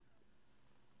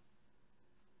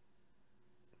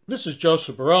This is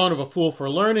Joseph Barone of A Fool for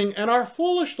Learning, and our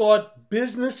foolish thought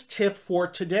business tip for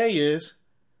today is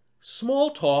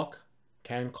small talk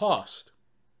can cost.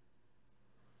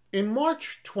 In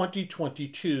March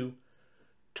 2022,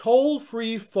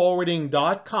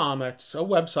 tollfreeforwarding.com, that's a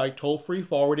website,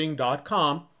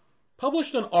 tollfreeforwarding.com,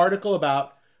 published an article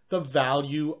about the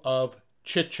value of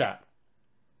chit-chat.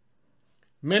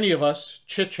 Many of us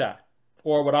chit-chat,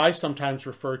 or what I sometimes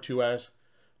refer to as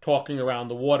talking around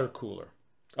the water cooler.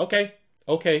 Okay.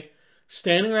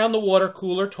 Standing around the water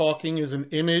cooler talking is an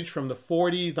image from the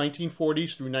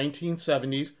 1940s through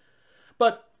 1970s,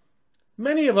 but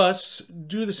many of us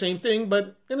do the same thing,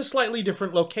 but in a slightly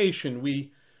different location.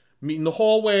 We meet in the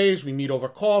hallways, we meet over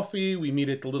coffee, we meet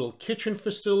at the little kitchen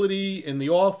facility in the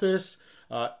office,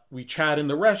 we chat in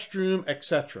the restroom,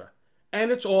 etc. And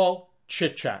it's all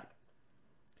chit-chat.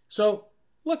 So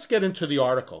let's get into the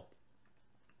article.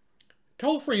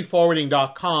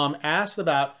 Tollfreeforwarding.com asked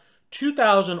about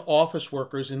 2,000 office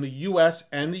workers in the US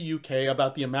and the UK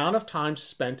about the amount of time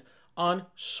spent on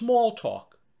small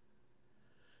talk.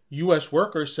 US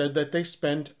workers said that they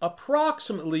spend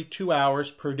approximately 2 hours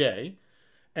per day,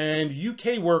 and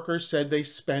UK workers said they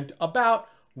spent about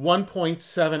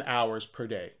 1.7 hours per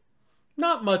day.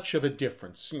 Not much of a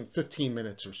difference, 15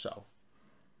 minutes or so.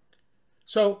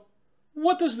 So,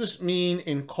 what does this mean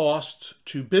in costs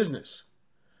to business?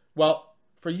 Well,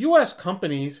 for US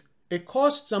companies, it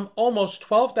costs them almost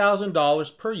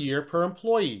 $12,000 per year per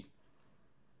employee.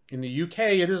 In the UK,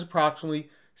 it is approximately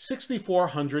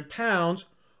 £6,400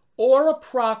 or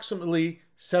approximately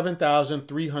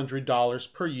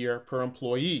 $7,300 per year per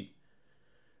employee.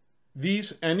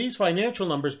 These financial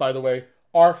numbers, by the way,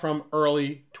 are from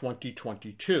early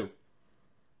 2022.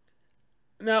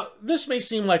 Now, this may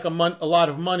seem like a lot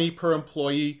of money per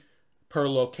employee per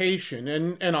location,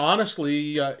 and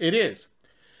honestly, it is.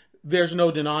 There's no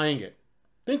denying it.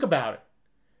 Think about it.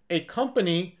 A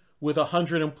company with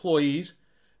 100 employees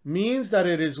means that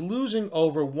it is losing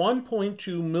over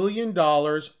 $1.2 million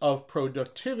of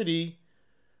productivity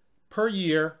per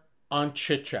year on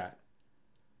chit-chat.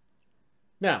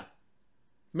 Now,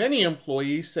 many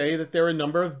employees say that there are a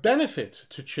number of benefits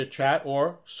to chit-chat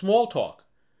or small talk.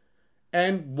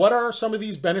 And what are some of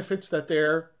these benefits that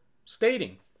they're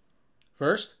stating?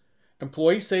 First,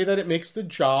 employees say that it makes the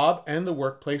job and the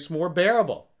workplace more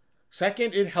bearable.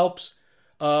 Second, it helps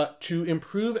to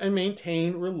improve and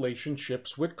maintain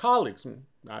relationships with colleagues.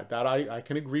 That I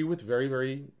can agree with very,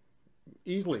 very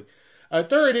easily.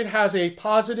 Third, it has a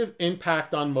positive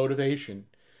impact on motivation.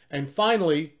 And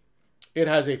finally, it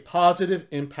has a positive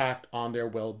impact on their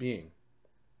well-being.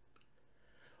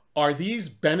 Are these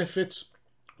benefits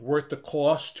worth the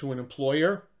cost to an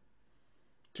employer?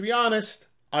 To be honest,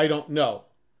 I don't know.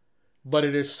 But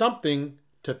it is something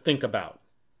to think about.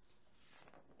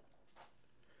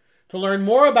 To learn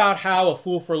more about how A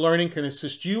Fool for Learning can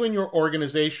assist you and your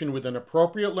organization with an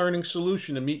appropriate learning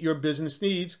solution to meet your business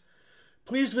needs,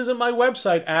 please visit my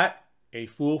website at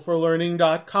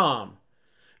afoolforlearning.com.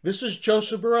 This is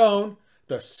Joseph Barone,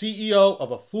 the CEO of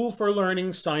A Fool for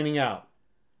Learning, signing out.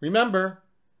 Remember,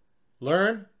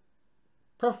 learn,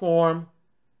 perform,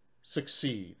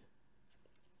 succeed.